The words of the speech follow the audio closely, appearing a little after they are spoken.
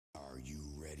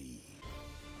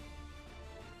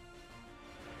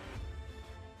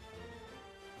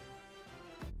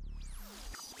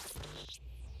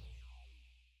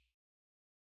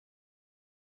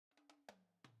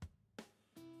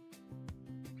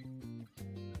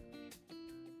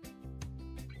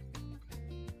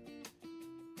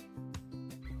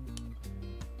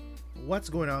What's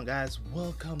going on, guys?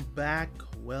 Welcome back.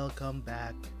 Welcome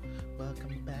back.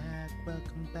 Welcome back.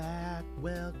 Welcome back.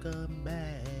 Welcome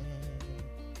back.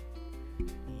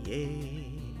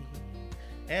 Yay.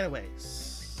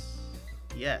 Anyways,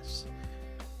 yes,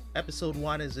 episode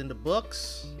 1 is in the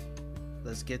books.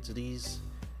 Let's get to these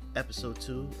episode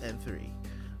 2 and 3.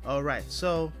 All right,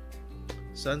 so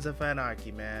Sons of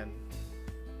Anarchy, man.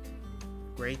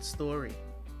 Great story.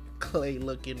 Clay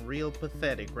looking real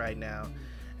pathetic right now,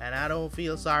 and I don't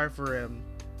feel sorry for him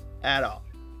at all.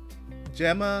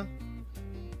 Gemma.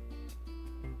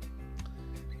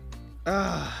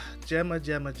 Gemma.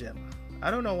 I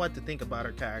don't know what to think about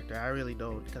her character. I really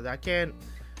don't, because I can't,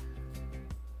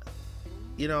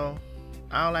 I don't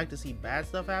like to see bad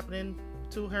stuff happening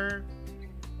to her.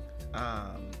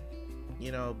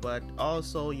 But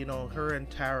also, her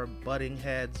and Tara butting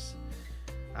heads.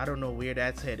 I don't know where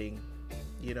that's heading,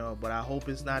 but I hope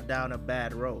it's not down a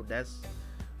bad road. That's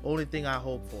only thing I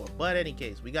hope for. But in any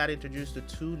case, we got introduced to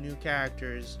 2 new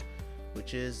characters,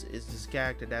 which is this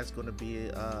character that's going to be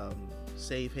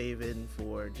safe haven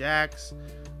for Jax.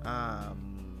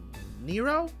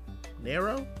 Nero,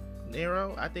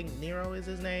 I think Nero is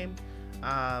his name.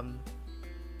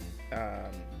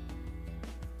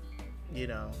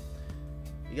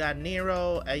 You got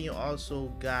Nero, and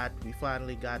we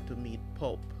finally got to meet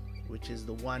Pope, which is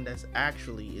the one that's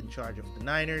actually in charge of the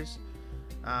Niners.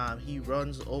 He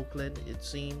runs Oakland, it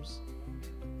seems.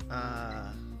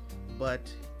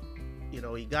 But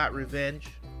he got revenge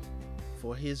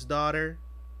for his daughter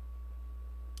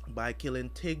by killing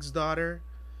Tig's daughter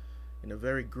in a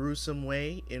very gruesome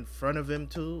way in front of him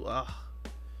too.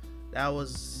 That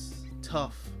was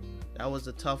tough. That was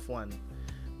a tough one,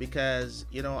 because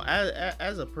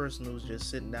as a person who's just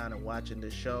sitting down and watching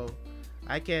this show,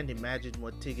 I can't imagine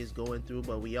what Tig is going through,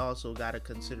 but we also got to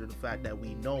consider the fact that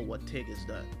we know what Tig has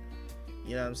done.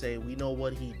 You know what I'm saying? We know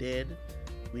what he did.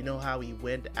 We know how he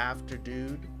went after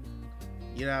dude.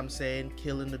 You know what I'm saying?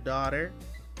 Killing the daughter.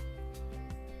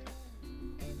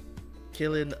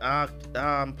 Killing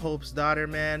Pope's daughter,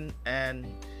 man. And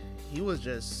he was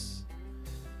just...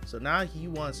 So now he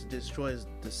wants to destroy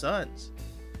the sons.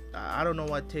 I don't know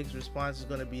what Tig's response is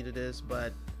going to be to this,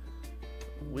 but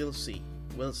we'll see.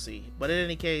 We'll see. But in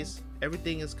any case,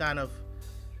 everything is kind of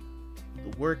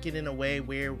working in a way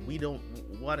where we don't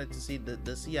want it to see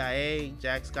the CIA.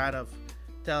 Jack's kind of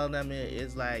telling them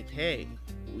it's like, hey,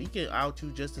 we can out you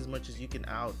just as much as you can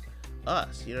out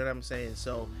us. You know what I'm saying?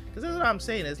 So, because that's what I'm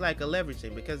saying. It's like a leverage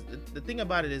thing. Because the thing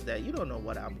about it is that you don't know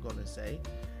what I'm going to say,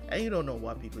 and you don't know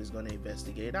what people is going to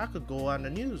investigate. I could go on the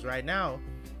news right now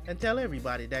and tell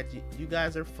everybody that you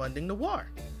guys are funding the war.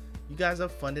 You guys are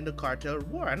funding the cartel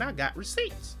war, and I got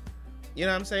receipts. You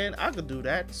know what I'm saying? I could do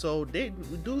that. So they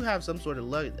do have some sort of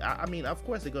luck. I mean, of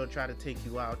course they're going to try to take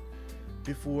you out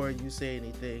before you say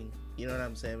anything. You know what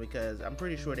I'm saying? Because I'm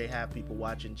pretty sure they have people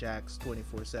watching Jax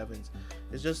 24/7s.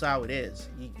 It's just how it is.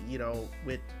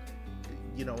 When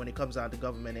it comes out to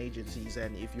government agencies,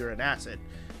 and if you're an asset,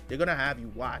 they're going to have you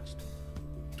watched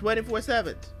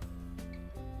 24/7.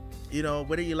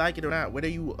 Whether you like it or not, whether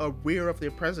you are aware of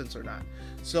their presence or not.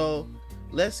 So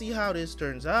let's see how this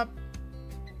turns up.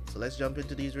 So let's jump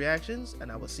into these reactions,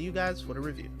 and I will see you guys for the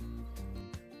review.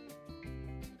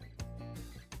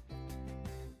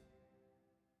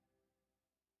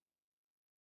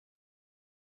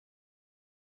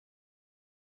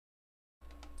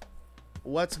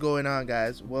 What's going on,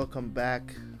 guys? Welcome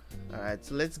back. All right,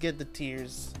 so let's get the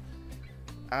tears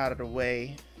out of the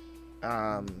way.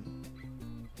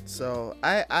 So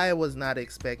I was not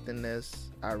expecting this.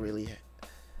 I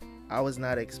was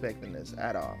not expecting this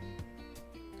at all.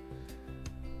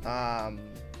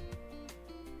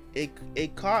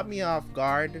 It caught me off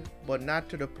guard, but not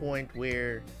to the point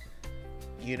where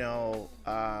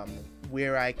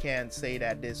where I can't say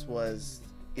that this was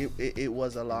it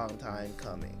was a long time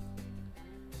coming.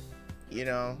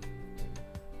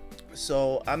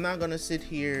 So I'm not gonna sit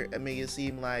here and make it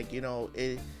seem like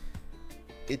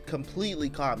it completely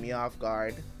caught me off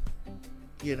guard,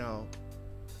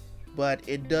 but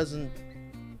it doesn't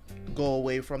go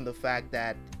away from the fact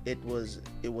that it was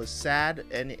sad,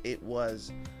 and it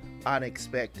was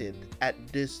unexpected at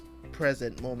this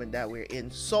present moment that we're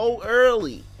in, so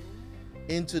early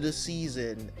into the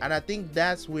season. And I think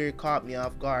that's where it caught me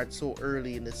off guard, so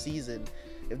early in the season.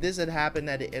 If this had happened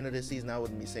at the end of the season, I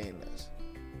wouldn't be saying this.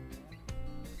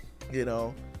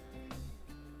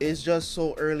 It's just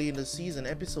so early in the season.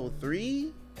 Episode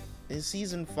 3 in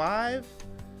season 5.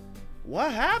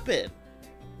 What happened?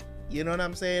 You know what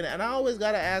I'm saying? And I always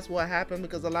gotta ask what happened,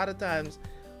 because a lot of times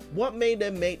What made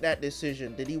them make that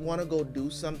decision? Did he want to go do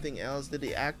something else? Did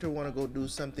the actor want to go do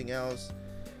something else?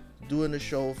 doing the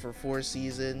show for 4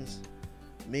 seasons.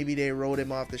 Maybe they wrote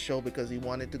him off the show because he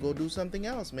wanted to go do something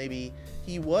else. Maybe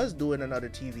he was doing another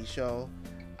TV show.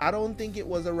 I don't think it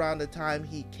was around the time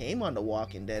he came on The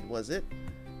Walking Dead, was it?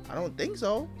 I don't think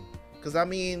so. Because, I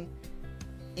mean,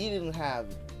 he didn't have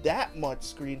that much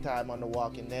screen time on The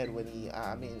Walking Dead when he,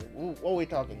 I mean, what are we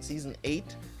talking? Season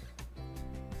 8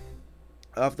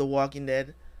 of The Walking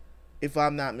Dead, if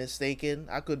I'm not mistaken.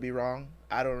 I could be wrong.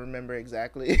 I don't remember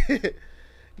exactly.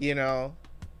 You know?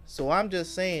 So I'm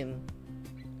just saying,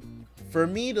 for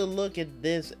me to look at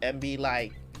this and be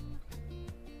like,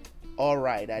 all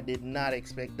right, I did not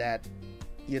expect that.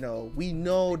 You know, we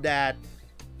know that,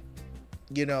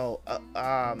 you know,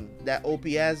 that OP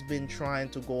has been trying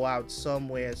to go out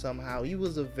somewhere, somehow. He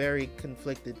was a very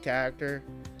conflicted character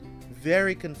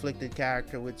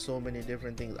with so many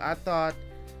different things. I thought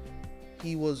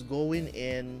he was going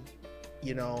in,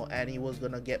 you know, and he was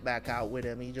gonna get back out with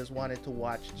him. He just wanted to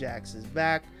watch Jax's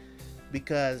back,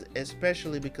 because,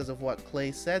 especially because of what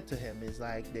Clay said to him, is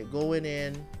like, they're going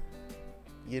in,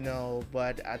 you know.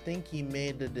 But I think he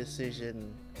made the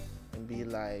decision and be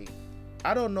like,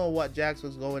 I don't know what Jax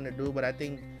was going to do, but I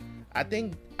think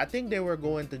they were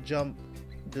going to jump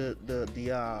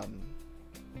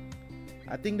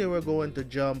I think they were going to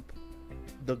jump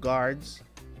the guards,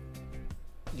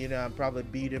 you know, and probably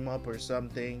beat him up or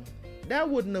something. That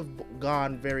wouldn't have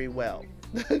gone very well.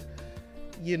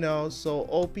 You know, so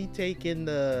OP taking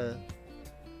the,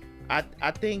 I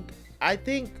think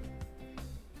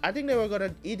they were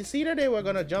gonna, either they were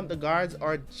gonna jump the guards,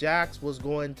 or Jax was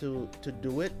going to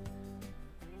do it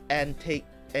and take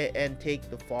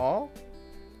the fall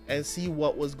and see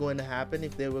what was going to happen,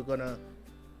 if they were gonna,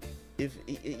 if,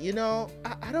 you know,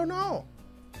 I don't know.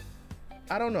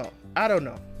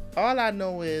 All I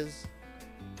know is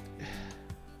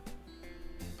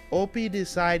OP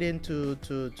deciding to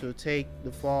take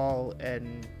the fall,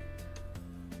 and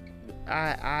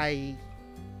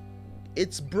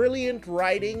it's brilliant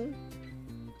writing,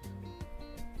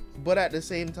 but at the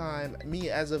same time, me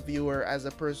as a viewer, as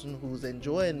a person who's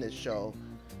enjoying this show,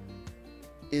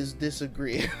 is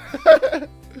disagreeing.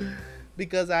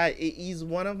 Because he's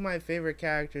one of my favorite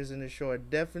characters in the show.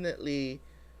 Definitely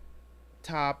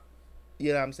top,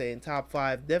 you know what I'm saying, top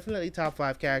 5, definitely top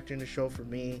 5 character in the show for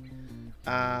me.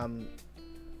 And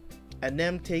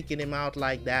them taking him out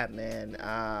like that, man,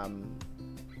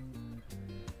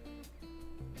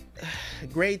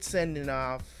 great sending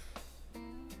off.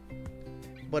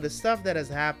 But the stuff that is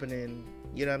happening,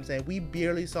 you know what I'm saying, we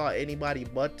barely saw anybody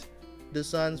but the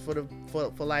Sons for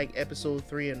like episode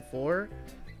 3 and 4.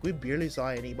 We barely saw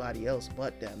anybody else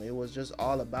but them. It was just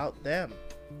all about them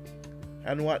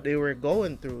and what they were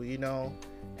going through, you know.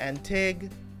 And Tig,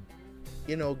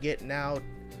 you know, getting out,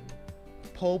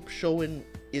 Pope showing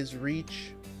his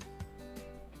reach,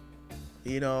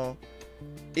 you know.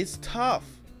 It's tough.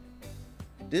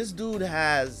 This dude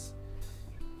has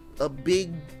a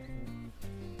big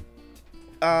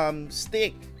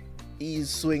stick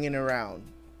he's swinging around,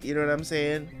 you know what I'm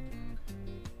saying.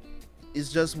 It's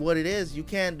just what it is. You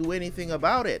can't do anything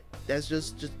about it. That's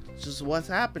just what's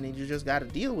happening. You just got to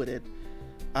deal with it.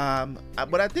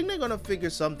 But I think they're gonna figure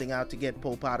something out to get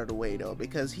Pope out of the way, though,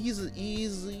 because he's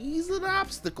an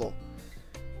obstacle.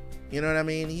 You know what I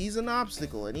mean? He's an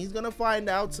obstacle, and he's gonna find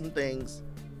out some things.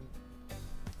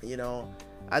 You know,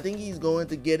 I think he's going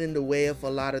to get in the way of a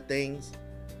lot of things,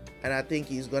 and I think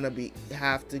he's gonna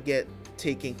have to get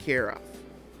taken care of.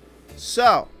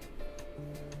 So,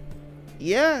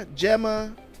 yeah,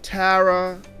 Gemma,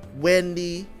 Tara,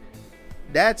 Wendy,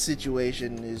 that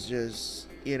situation is just,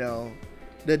 you know,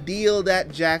 the deal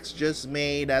that Jax just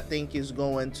made, I think, is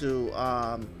going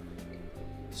to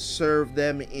serve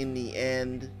them in the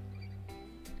end.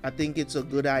 I think it's a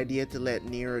good idea to let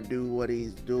Nero do what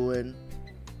he's doing.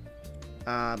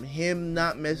 Him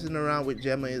not messing around with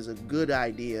Gemma is a good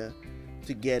idea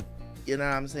to get, you know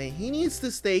what I'm saying? He needs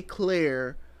to stay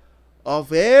clear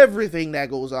of everything that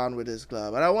goes on with his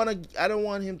club. I don't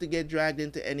want him to get dragged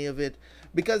into any of it,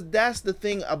 because that's the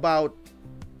thing about,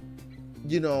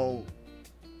 you know,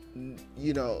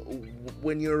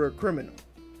 when you're a criminal,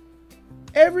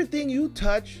 everything you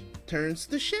touch turns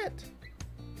to shit.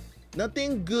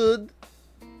 Nothing good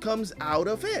comes out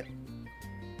of it.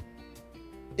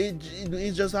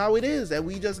 It's just how it is, and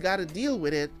we just got to deal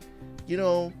with it. You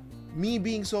know, me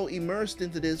being so immersed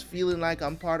into this, feeling like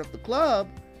I'm part of the club,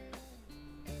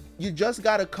 you just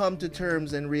got to come to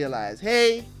terms and realize,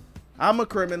 hey, I'm a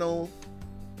criminal.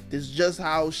 This is just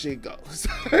how shit goes.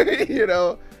 You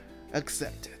know,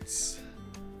 acceptance.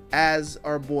 As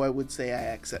our boy would say, I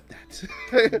accept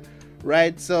that.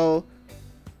 Right? So,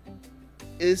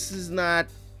 this is not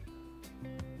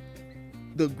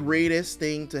the greatest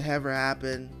thing to ever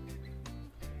happen,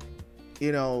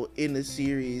 you know, in the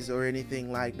series or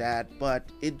anything like that, but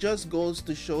it just goes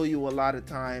to show you a lot of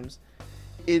times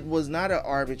it was not an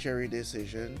arbitrary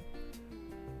decision.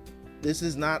 This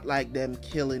is not like them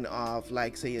killing off,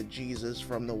 like, say, a Jesus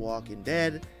from The Walking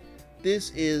Dead.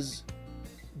 This is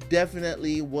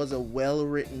definitely was a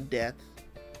well-written death.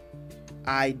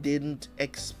 I didn't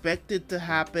expect it to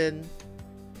happen,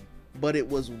 but it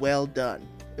was well done.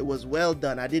 It was well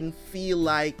done. I didn't feel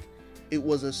like it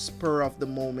was a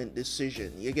spur-of-the-moment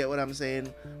decision. You get what I'm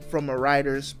saying? From a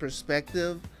writer's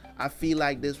perspective, I feel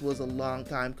like this was a long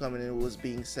time coming and it was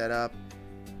being set up.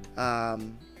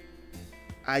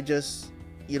 I just,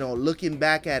 you know, looking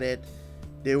back at it,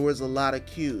 there was a lot of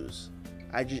cues.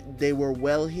 They were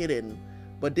well hidden,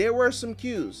 but there were some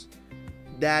cues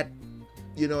that,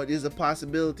 you know, there's a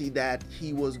possibility that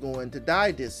he was going to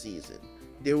die this season.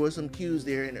 There were some cues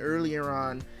there, and earlier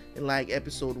on in like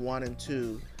episode 1 and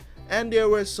 2, and there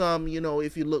were some, you know,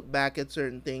 if you look back at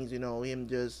certain things, you know, him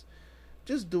just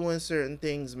doing certain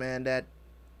things, man, that,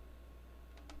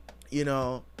 you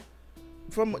know,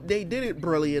 they did it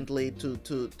brilliantly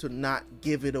to not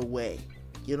give it away.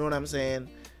 You know what I'm saying?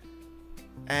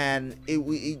 And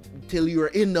till you're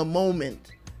in the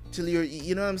moment, till you're,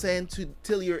 you know what I'm saying,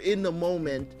 till you're in the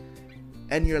moment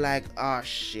and you're like, oh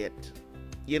shit,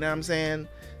 you know what I'm saying?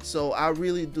 So I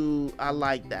really do, I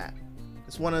like that.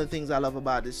 It's one of the things I love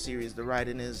about this series. The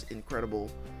writing is incredible,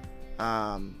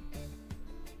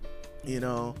 you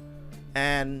know,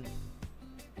 and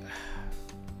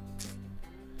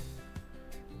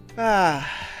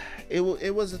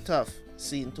it was a tough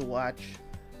scene to watch.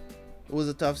 It was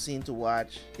a tough scene to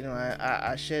watch. You know,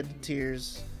 I shed the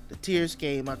tears. The tears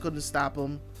came. I couldn't stop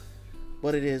them,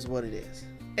 but it is what it is.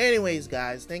 Anyways,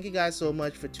 guys, thank you guys so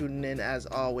much for tuning in. As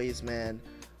always, man,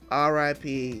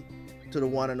 R.I.P. to the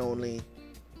one and only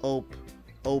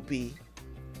Opie.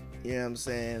 You know what I'm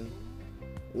saying?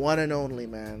 One and only,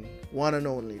 man. One and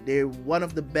only. They're one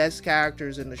of the best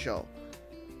characters in the show,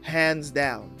 hands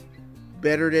down.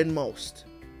 Better than most.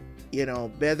 You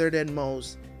know, better than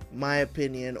most. My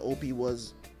opinion, Opie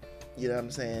was, you know what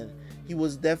I'm saying, he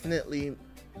was definitely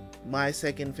my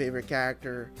second favorite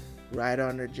character, right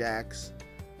under Jax,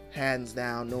 hands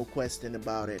down, no question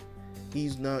about it.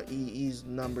 He's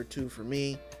number 2 for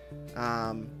me,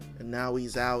 and now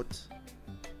he's out.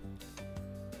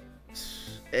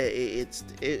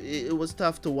 It was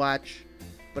tough to watch,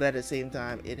 but at the same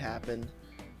time, it happened,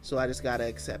 so I just gotta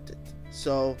accept it.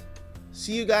 So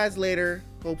see you guys later.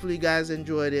 Hopefully you guys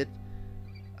enjoyed it.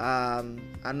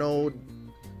 I know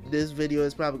this video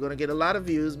is probably going to get a lot of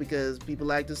views because people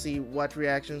like to watch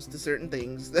reactions to certain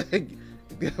things.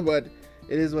 But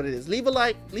it is what it is. Leave a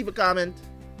like, leave a comment.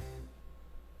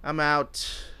 I'm out.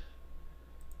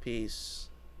 Peace.